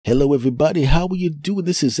Hello, everybody. How are you doing?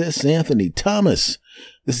 This is S. Anthony Thomas.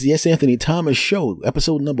 This is the S. Anthony Thomas Show,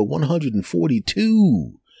 episode number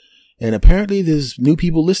 142. And apparently there's new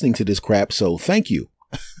people listening to this crap, so thank you.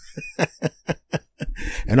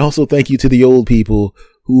 And also thank you to the old people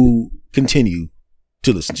who continue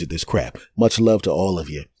to listen to this crap. Much love to all of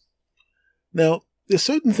you. Now, there's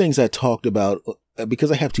certain things I talked about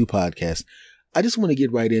because I have two podcasts. I just want to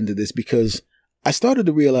get right into this because I started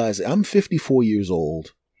to realize I'm 54 years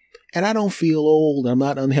old. And I don't feel old. I'm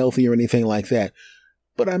not unhealthy or anything like that.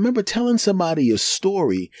 But I remember telling somebody a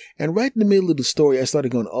story, and right in the middle of the story, I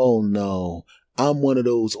started going, oh no, I'm one of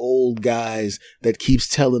those old guys that keeps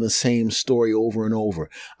telling the same story over and over.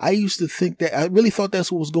 I used to think that, I really thought that's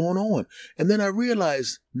what was going on. And then I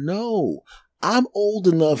realized, no, I'm old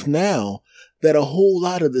enough now that a whole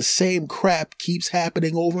lot of the same crap keeps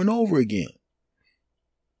happening over and over again.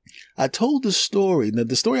 I told the story. Now,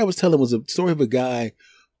 the story I was telling was a story of a guy.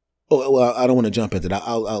 Oh, well, I don't want to jump into that.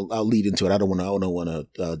 I'll lead into it. I don't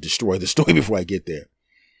want to destroy the story before I get there.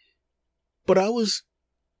 But I was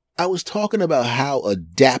talking about how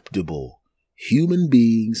adaptable human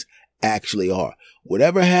beings actually are.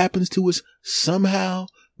 Whatever happens to us, somehow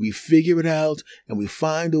we figure it out and we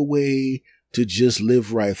find a way to just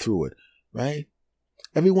live right through it. Right?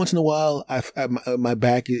 Every once in a while, my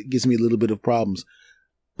back gives me a little bit of problems.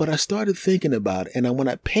 But I started thinking about it, and when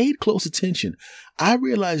I paid close attention, I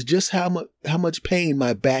realized just how much pain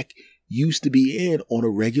my back used to be in on a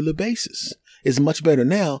regular basis. It's much better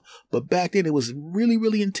now, but back then it was really,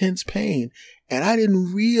 really intense pain, and I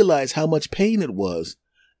didn't realize how much pain it was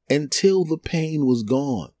until the pain was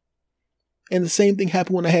gone. And the same thing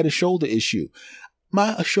happened when I had a shoulder issue.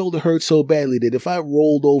 My shoulder hurt so badly that if I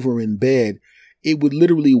rolled over in bed, it would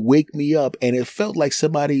literally wake me up, and it felt like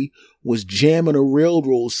somebody was jamming a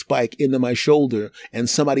railroad spike into my shoulder and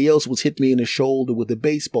somebody else was hitting me in the shoulder with a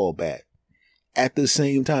baseball bat at the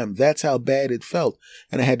same time. That's how bad it felt.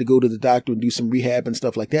 And I had to go to the doctor and do some rehab and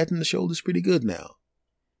stuff like that, and the shoulder's pretty good now.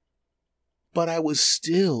 But I was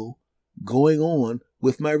still going on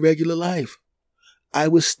with my regular life. I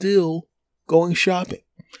was still going shopping.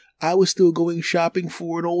 I was still going shopping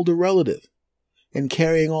for an older relative. And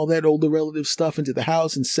carrying all that older relative stuff into the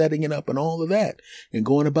house and setting it up and all of that and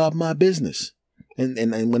going about my business. And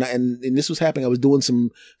this was happening, I was doing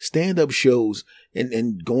some stand-up shows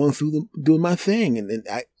and going through doing my thing. And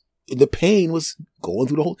the pain was going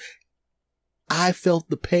through the whole, I felt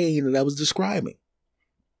the pain that I was describing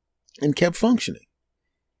and kept functioning.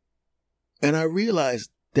 And I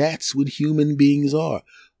realized that's what human beings are.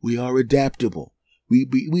 We are adaptable.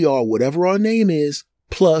 We are whatever our name is,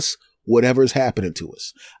 plus whatever's happening to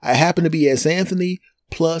us. I happen to be S. Anthony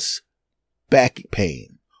plus back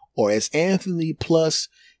pain, or S. Anthony plus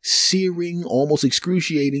searing, almost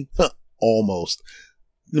excruciating, almost.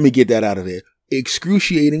 Let me get that out of there.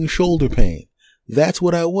 Excruciating shoulder pain. That's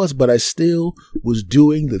what I was, but I still was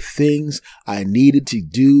doing the things I needed to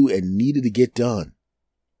do and needed to get done.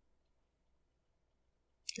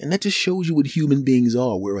 And that just shows you what human beings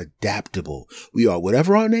are. We're adaptable. We are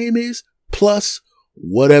whatever our name is, plus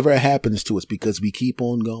whatever happens to us, because we keep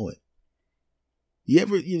on going.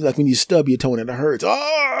 Like when you stub your toe and it hurts.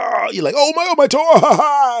 Oh, you're like, oh my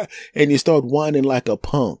toe. And you start whining like a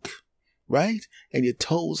punk, right? And your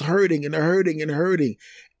toes hurting and hurting and hurting.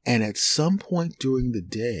 And at some point during the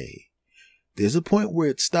day, there's a point where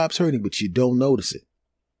it stops hurting, but you don't notice it.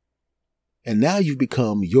 And now you've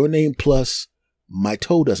become your name plus my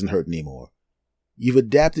toe doesn't hurt anymore. You've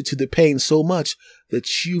adapted to the pain so much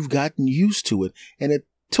that you've gotten used to it. And it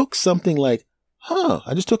took something like,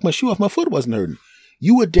 I just took my shoe off. My foot wasn't hurting.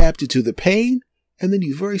 You adapted to the pain, and then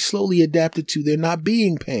you very slowly adapted to there not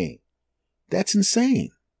being pain. That's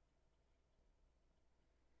insane.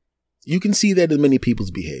 You can see that in many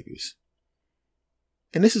people's behaviors.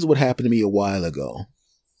 And this is what happened to me a while ago.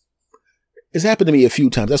 It's happened to me a few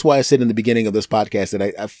times. That's why I said in the beginning of this podcast that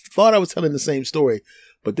I thought I was telling the same story.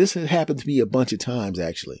 But this had happened to me a bunch of times,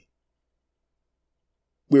 actually.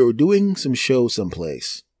 We were doing some show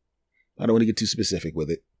someplace. I don't want to get too specific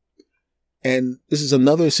with it. And this is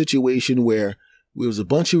another situation where there was a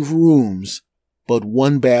bunch of rooms, but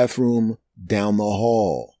one bathroom down the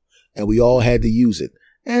hall. And we all had to use it.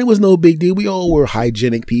 And it was no big deal. We all were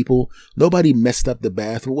hygienic people. Nobody messed up the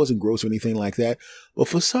bathroom. It wasn't gross or anything like that. But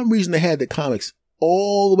for some reason, they had the comics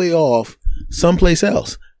all the way off someplace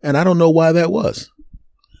else. And I don't know why that was.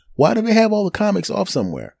 Why did they have all the comics off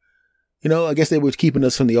somewhere? I guess they were keeping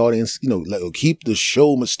us from the audience, like, keep the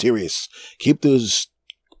show mysterious. Keep the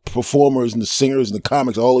performers and the singers and the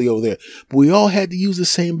comics all the way over there. But we all had to use the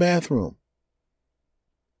same bathroom.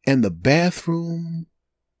 And the bathroom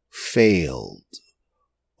failed.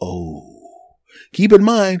 Keep in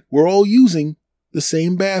mind, we're all using the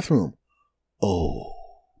same bathroom. Oh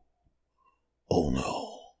no.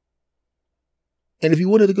 And if you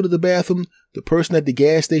wanted to go to the bathroom, the person at the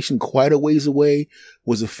gas station quite a ways away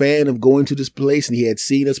was a fan of going to this place and he had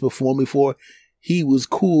seen us perform before. He was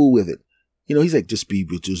cool with it. He's like, just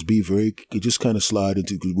kind of slide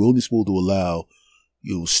into, because we're only supposed to allow,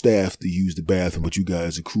 staff to use the bathroom, but you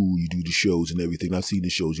guys are cool. You do the shows and everything. I've seen the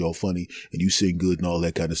shows. Y'all funny and you sing good and all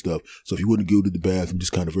that kind of stuff. So if you want to go to the bathroom,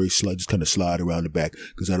 just kind of slide around the back,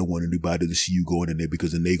 because I don't want anybody to see you going in there,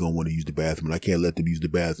 because then they're going to want to use the bathroom and I can't let them use the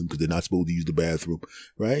bathroom because they're not supposed to use the bathroom.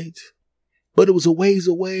 Right? But it was a ways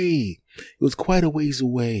away. It was quite a ways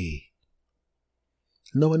away.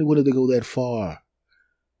 Nobody wanted to go that far.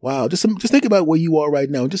 Wow. Just think about where you are right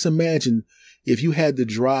now. Just imagine if you had to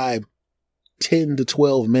drive 10 to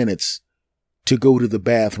 12 minutes to go to the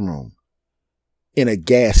bathroom in a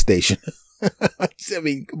gas station. I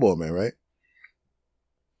mean, come on, man, right?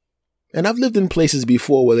 And I've lived in places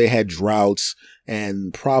before where they had droughts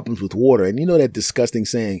and problems with water. And you know that disgusting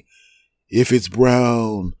saying, if it's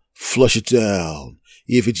brown, flush it down.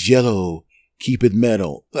 If it's yellow, keep it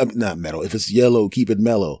mellow. Not mellow. If it's yellow, keep it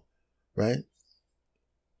mellow. Right?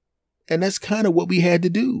 And that's kind of what we had to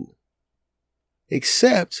do.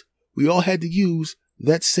 Except we all had to use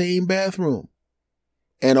that same bathroom.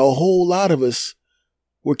 And a whole lot of us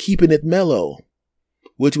were keeping it mellow,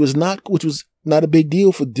 which was not a big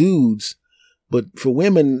deal for dudes. But for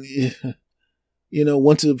women,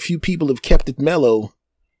 once a few people have kept it mellow,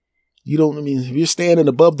 if you're standing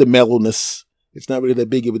above the mellowness, it's not really that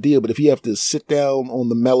big of a deal. But if you have to sit down on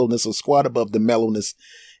the mellowness or squat above the mellowness,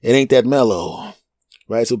 it ain't that mellow.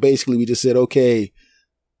 Right? So basically we just said, okay,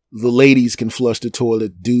 the ladies can flush the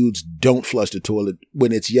toilet. Dudes don't flush the toilet.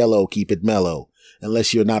 When it's yellow, keep it mellow.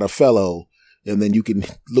 Unless you're not a fellow. And then you can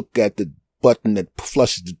look at the button that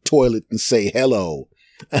flushes the toilet and say, hello.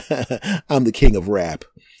 I'm the king of rap.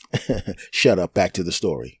 Shut up. Back to the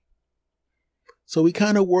story. So we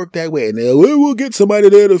kind of worked that way. And we'll get somebody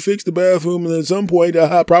there to fix the bathroom. And at some point,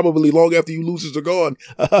 probably long after you losers are gone.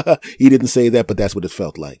 He didn't say that, but that's what it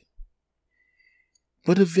felt like.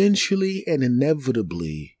 But eventually and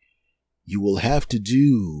inevitably, you will have to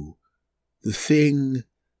do the thing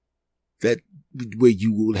where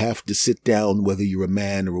you will have to sit down, whether you're a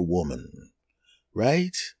man or a woman,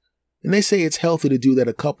 right? And they say it's healthy to do that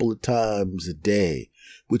a couple of times a day,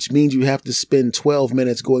 which means you have to spend 12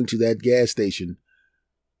 minutes going to that gas station,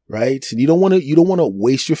 right? And you don't want to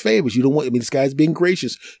waste your favors. This guy's being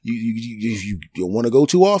gracious. You don't want to go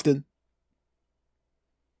too often.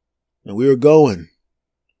 And we were going.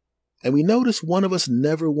 And we noticed one of us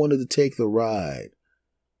never wanted to take the ride.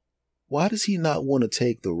 Why does he not want to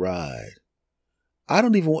take the ride?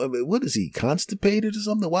 What is he, constipated or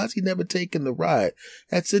something? Why is he never taking the ride?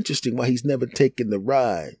 That's interesting why he's never taken the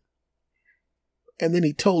ride. And then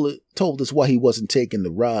he told us why he wasn't taking the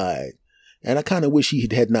ride. And I kind of wish he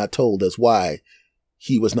had not told us why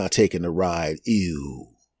he was not taking the ride. Ew.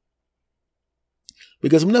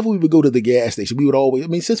 Because whenever we would go to the gas station, we would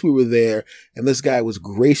always, since we were there and this guy was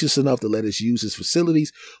gracious enough to let us use his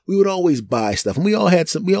facilities, we would always buy stuff. And we all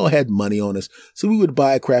had money on us. So we would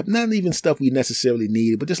buy crap, not even stuff we necessarily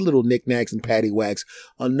needed, but just little knickknacks and paddywhacks,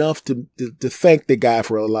 enough to thank the guy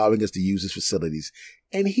for allowing us to use his facilities.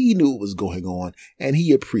 And he knew what was going on and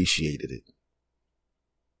he appreciated it.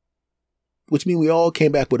 Which means we all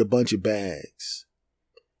came back with a bunch of bags.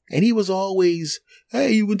 And he was always,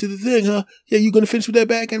 hey, you went to the thing, huh? Yeah, you going to finish with that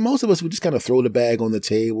bag? And most of us would just kind of throw the bag on the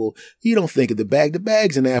table. You don't think of the bag. The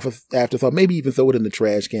bag's an afterthought. Maybe even throw it in the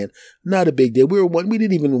trash can. Not a big deal. We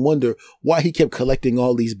didn't even wonder why he kept collecting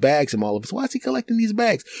all these bags from all of us. Why is he collecting these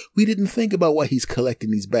bags? We didn't think about why he's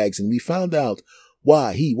collecting these bags. And we found out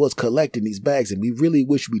why he was collecting these bags. And we really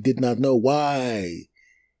wish we did not know why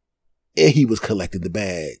he was collecting the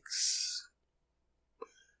bags.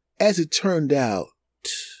 As it turned out,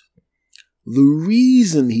 the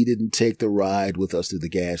reason he didn't take the ride with us to the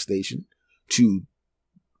gas station to,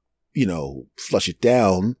 flush it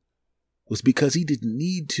down was because he didn't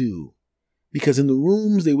need to. Because in the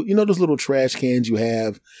rooms, those little trash cans you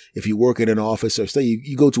have if you work in an office, or say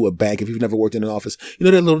you go to a bank if you've never worked in an office,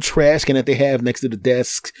 that little trash can that they have next to the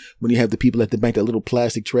desk when you have the people at the bank, that little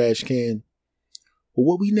plastic trash can. Well,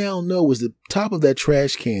 what we now know is the top of that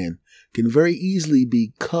trash can can very easily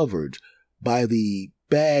be covered by the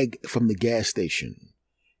bag from the gas station.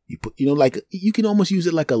 You put, you can almost use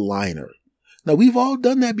it like a liner. Now, we've all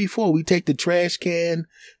done that before. We take the trash can,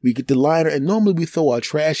 we get the liner, and normally we throw our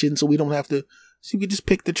trash in so we don't have to, so we just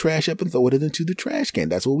pick the trash up and throw it into the trash can.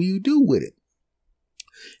 That's what we do with it.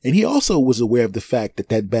 And he also was aware of the fact that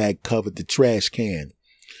that bag covered the trash can.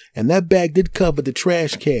 And that bag did cover the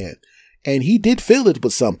trash can. And he did fill it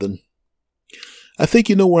with something. I think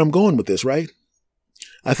you know where I'm going with this, right?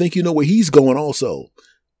 I think you know where he's going also.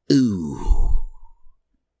 Ooh.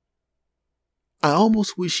 I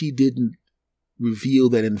almost wish he didn't reveal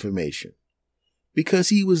that information. Because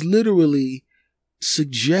he was literally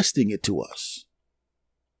suggesting it to us.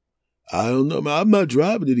 I don't know, man. I'm not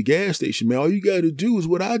driving to the gas station, man. All you got to do is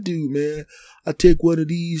what I do, man. I take one of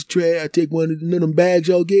these I take one of them bags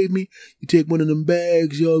y'all gave me. You take one of them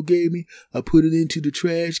bags y'all gave me. I put it into the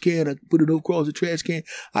trash can. I put it across the trash can.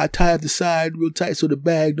 I tie up the side real tight so the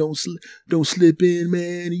bag don't slip in,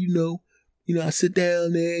 man. You know, I sit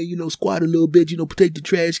down there, squat a little bit, take the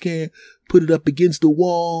trash can, put it up against the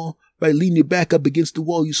wall, right? Lean your back up against the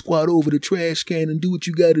wall. You squat over the trash can and do what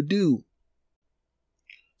you got to do.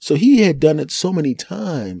 So he had done it so many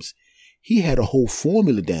times, he had a whole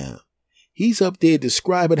formula down. He's up there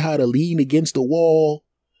describing how to lean against the wall,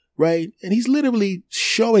 right? And he's literally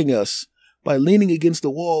showing us by leaning against the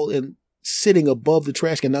wall and sitting above the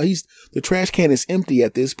trash can. Now the trash can is empty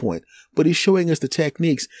at this point, but he's showing us the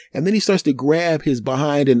techniques. And then he starts to grab his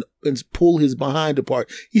behind and pull his behind apart.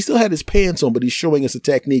 He still had his pants on, but he's showing us a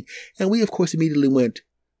technique. And we, of course, immediately went,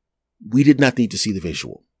 we did not need to see the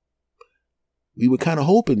visual. We were kind of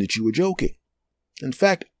hoping that you were joking. In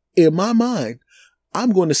fact, in my mind,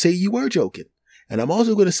 I'm going to say you were joking. And I'm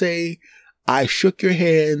also going to say, I shook your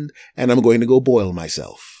hand and I'm going to go boil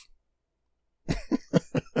myself.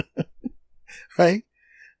 Right?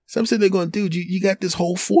 So I'm sitting there going, dude, you got this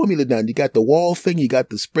whole formula done. You got the wall thing. You got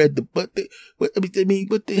the spread,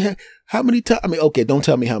 how many times? Okay, don't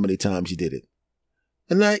tell me how many times you did it.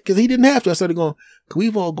 And because he didn't have to, I started going,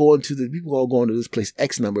 we've all gone to this place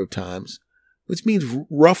X number of times. Which means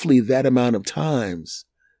roughly that amount of times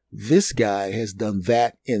this guy has done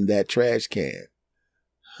that in that trash can.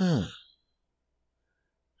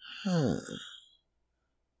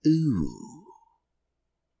 Ooh.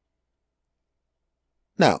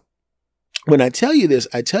 Now, when I tell you this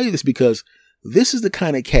because this is the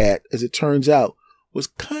kind of cat, as it turns out, was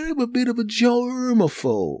kind of a bit of a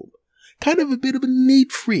germaphobe. Kind of a bit of a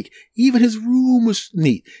neat freak. Even his room was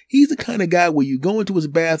neat. He's the kind of guy where you go into his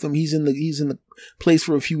bathroom, he's in the place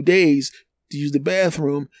for a few days to use the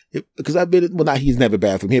bathroom. Because he's never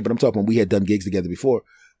bathroom here, but I'm talking, we had done gigs together before.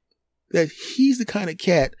 That he's the kind of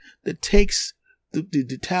cat that takes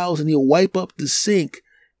the towels and he'll wipe up the sink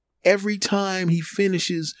every time he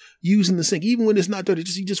finishes using the sink. Even when it's not dirty,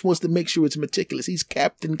 he just wants to make sure it's meticulous. He's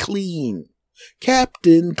Captain Clean.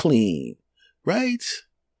 Captain Clean. Right?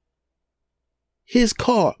 His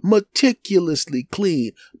car, meticulously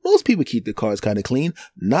clean. Most people keep their cars kind of clean.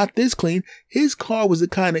 Not this clean. His car was the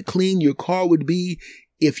kind of clean your car would be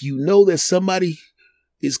if you know that somebody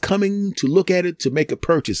is coming to look at it to make a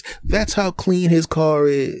purchase. That's how clean his car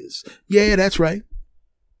is. Yeah, that's right.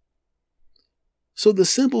 So the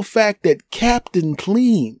simple fact that Captain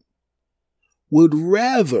Clean would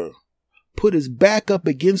rather put his back up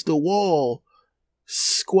against the wall,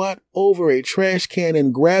 squat over a trash can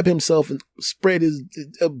and grab himself and spread his,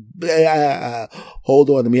 hold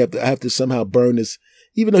on, I have to somehow burn this.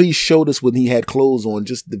 Even though he showed us when he had clothes on,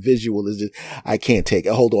 just the visual is just, I can't take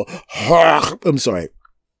it. Hold on. I'm sorry.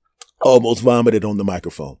 Almost vomited on the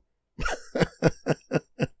microphone.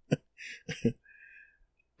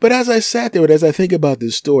 But as I sat there and as I think about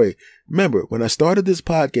this story, remember when I started this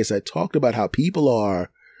podcast, I talked about how people are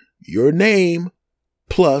your name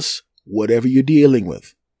plus whatever you're dealing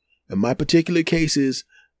with. In my particular case is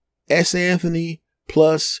S. Anthony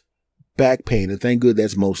plus back pain. And thank good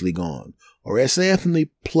that's mostly gone. Or S. Anthony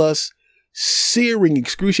plus searing,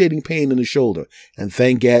 excruciating pain in the shoulder. And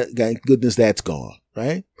thank goodness that's gone,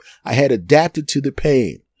 right? I had adapted to the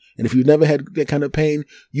pain. And if you've never had that kind of pain,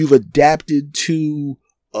 you've adapted to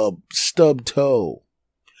a stubbed toe.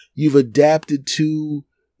 You've adapted to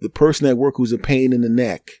the person at work who's a pain in the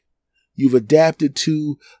neck. You've adapted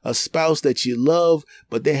to a spouse that you love,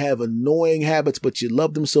 but they have annoying habits, but you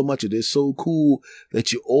love them so much, or they're so cool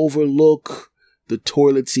that you overlook the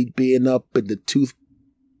toilet seat being up and the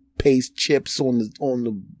toothpaste chips on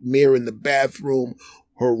the mirror in the bathroom,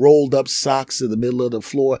 her rolled up socks in the middle of the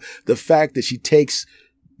floor. The fact that she takes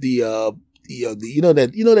and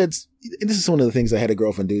this is one of the things I had a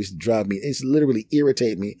girlfriend do. It used to drive me. It used to literally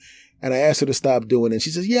irritate me. And I asked her to stop doing it. And she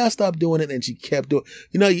says, yeah, I stopped doing it. And she kept doing,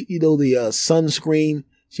 the sunscreen.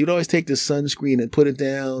 She would always take the sunscreen and put it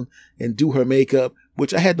down and do her makeup,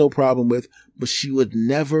 which I had no problem with, but she would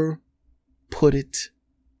never put it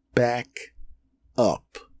back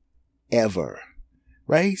up ever.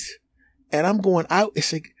 Right? And I'm going out.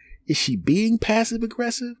 It's like, Is she being passive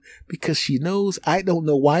aggressive? Because she knows, I don't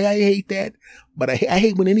know why I hate that, but I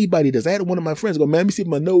hate when anybody does. I had one of my friends go, man, let me see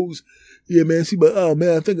my nose. Yeah, man, see, but oh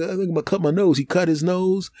man, I think I'm gonna cut my nose. He cut his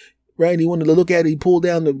nose, right? And he wanted to look at it. He pulled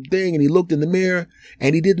down the thing and he looked in the mirror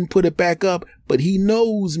and he didn't put it back up, but he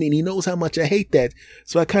knows me and he knows how much I hate that.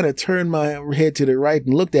 So I kind of turned my head to the right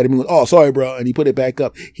and looked at him and went, oh, sorry, bro. And he put it back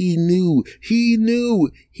up. He knew,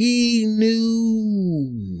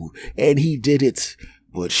 and he did it.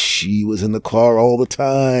 But she was in the car all the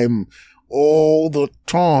time.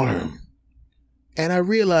 And I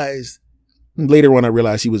realized, later on, I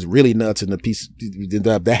realized he was really nuts and the piece,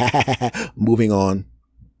 moving on.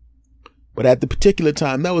 But at the particular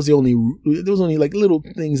time, there was only like little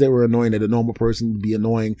things that were annoying that a normal person would be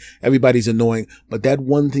annoying. Everybody's annoying. But that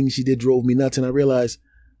one thing she did drove me nuts. And I realized,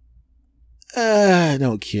 I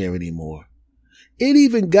don't care anymore. It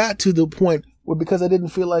even got to the point where, because I didn't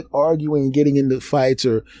feel like arguing and getting into fights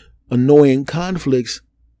or annoying conflicts,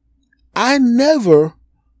 I never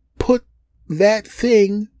put that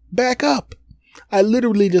thing back up. I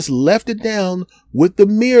literally just left it down with the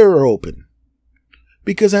mirror open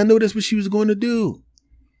because I knew that's what she was going to do.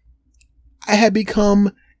 I had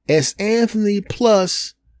become S. Anthony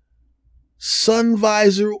plus sun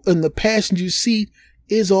visor in the passenger seat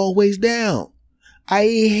is always down. I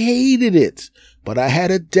hated it, but I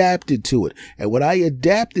had adapted to it. And when I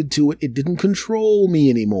adapted to it, it didn't control me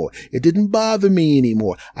anymore. It didn't bother me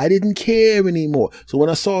anymore. I didn't care anymore. So when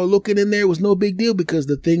I saw her looking in there, it was no big deal because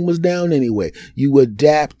the thing was down anyway. You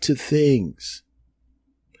adapt to things.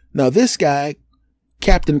 Now this guy,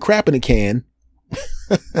 Captain Crap in a Can,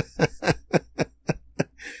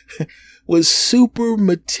 was super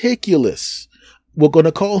meticulous. We're going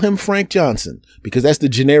to call him Frank Johnson because that's the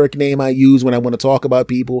generic name I use when I want to talk about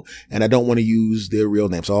people and I don't want to use their real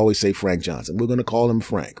names. So I always say Frank Johnson. We're going to call him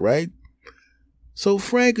Frank, right? So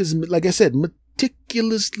Frank is, like I said,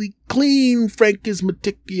 meticulously clean. Frank is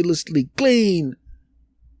meticulously clean.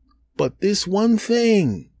 But this one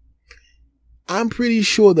thing, I'm pretty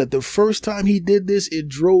sure that the first time he did this, it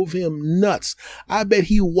drove him nuts. I bet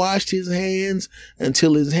he washed his hands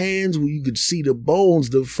until his hands, where you could see the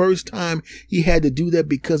bones the first time he had to do that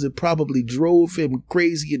because it probably drove him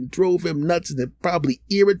crazy and drove him nuts and it probably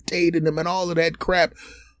irritated him and all of that crap.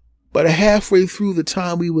 But halfway through the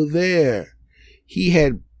time we were there, he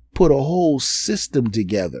had put a whole system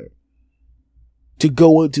together to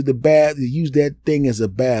go into the bath, to use that thing as a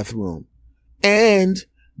bathroom. And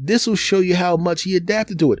this will show you how much he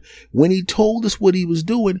adapted to it. When he told us what he was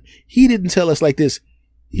doing, he didn't tell us like this.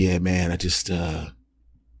 Yeah, man, I just, hated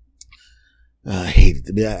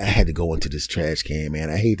it. I had to go into this trash can, man.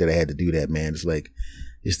 I hate that I had to do that, man. It's like,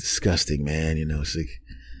 it's disgusting, man. You know, it's like,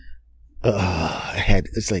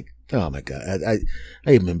 it's like, oh my God. I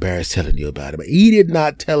am embarrassed telling you about it. But he did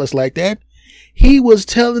not tell us like that. He was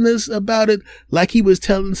telling us about it like he was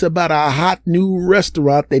telling us about a hot new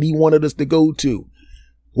restaurant that he wanted us to go to.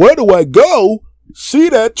 Where do I go? See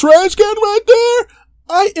that trash can right there?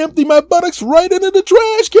 I empty my buttocks right into the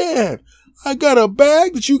trash can. I got a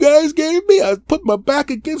bag that you guys gave me. I put my back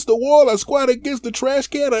against the wall. I squat against the trash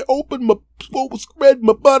can. I spread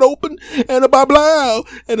my butt open and blah, blah.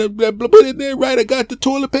 And I put it there, right? I got the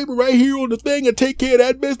toilet paper right here on the thing. I take care of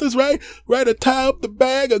that business, right? Right, I tie up the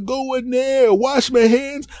bag. I go in there, wash my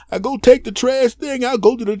hands. I go take the trash thing. I'll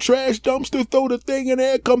go to the trash dumpster, throw the thing in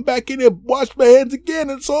there, come back in there, wash my hands again.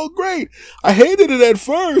 It's all great. I hated it at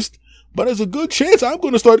first, but there's a good chance I'm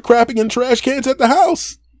going to start crapping in trash cans at the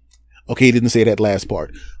house. Okay, he didn't say that last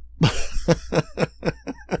part.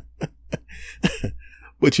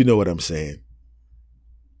 But you know what I'm saying.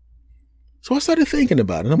 So I started thinking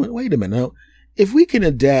about it. I went, wait a minute. Now, if I can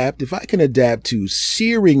adapt to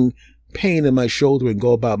searing pain in my shoulder and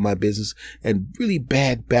go about my business and really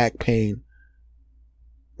bad back pain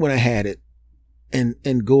when I had it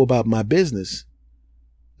and go about my business,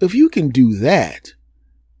 if you can do that,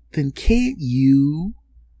 then can't you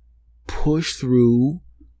push through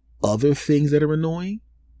other things that are annoying,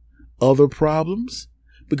 other problems?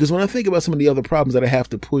 Because when I think about some of the other problems that I have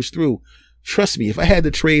to push through, trust me, if I had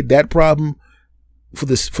to trade that problem for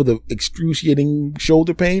the excruciating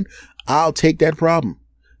shoulder pain, I'll take that problem.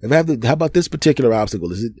 If I have how about this particular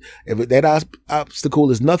obstacle? If that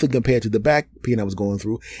obstacle is nothing compared to the back pain I was going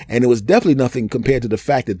through, and it was definitely nothing compared to the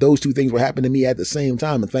fact that those two things were happening to me at the same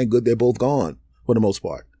time, and thank God they're both gone for the most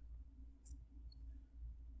part.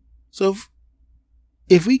 So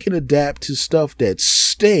if we can adapt to stuff that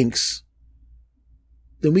stinks,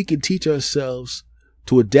 then we can teach ourselves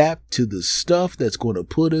to adapt to the stuff that's going to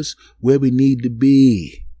put us where we need to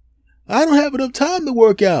be. I don't have enough time to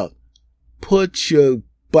work out. Put your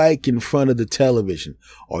bike in front of the television.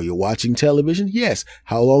 Are you watching television? Yes.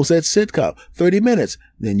 How long's that sitcom? 30 minutes.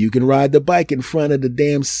 Then you can ride the bike in front of the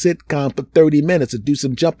damn sitcom for 30 minutes or do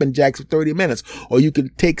some jumping jacks for 30 minutes. Or you can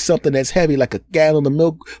take something that's heavy like a gallon of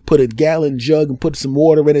milk, put a gallon jug and put some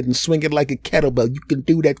water in it and swing it like a kettlebell. You can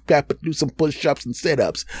do that crap, but do some push-ups and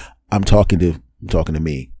sit-ups. I'm talking to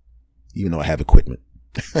me, even though I have equipment.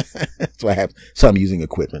 So I'm using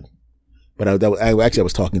equipment. But I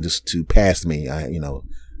was talking to past me.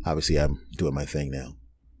 Obviously I'm doing my thing now.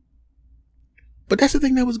 But that's the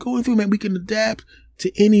thing that was going through, man. We can adapt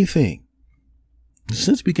to anything.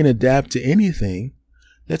 Since we can adapt to anything,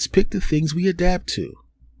 let's pick the things we adapt to,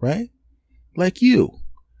 right? Like you.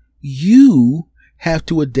 You have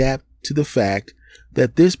to adapt to the fact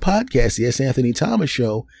that this podcast, the S. Anthony Thomas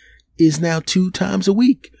Show, is now 2 times a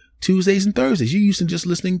week. Tuesdays and Thursdays. You used to just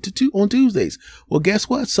listening on Tuesdays. Well, guess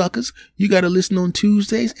what, suckers? You got to listen on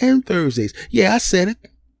Tuesdays and Thursdays. Yeah, I said it.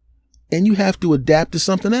 And you have to adapt to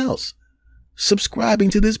something else.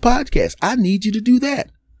 Subscribing to this podcast. I need you to do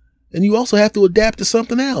that. And you also have to adapt to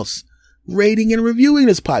something else. Rating and reviewing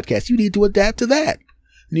this podcast. You need to adapt to that.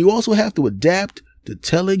 And you also have to adapt to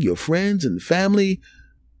telling your friends and family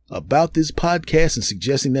about this podcast and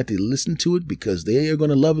suggesting that they listen to it because they are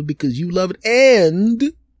going to love it because you love it.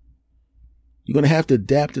 And you're going to have to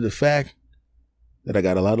adapt to the fact that I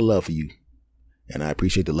got a lot of love for you. And I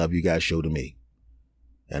appreciate the love you guys show to me.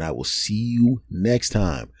 And I will see you next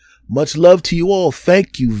time. Much love to you all.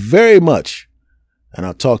 Thank you very much. And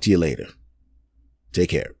I'll talk to you later.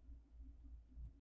 Take care.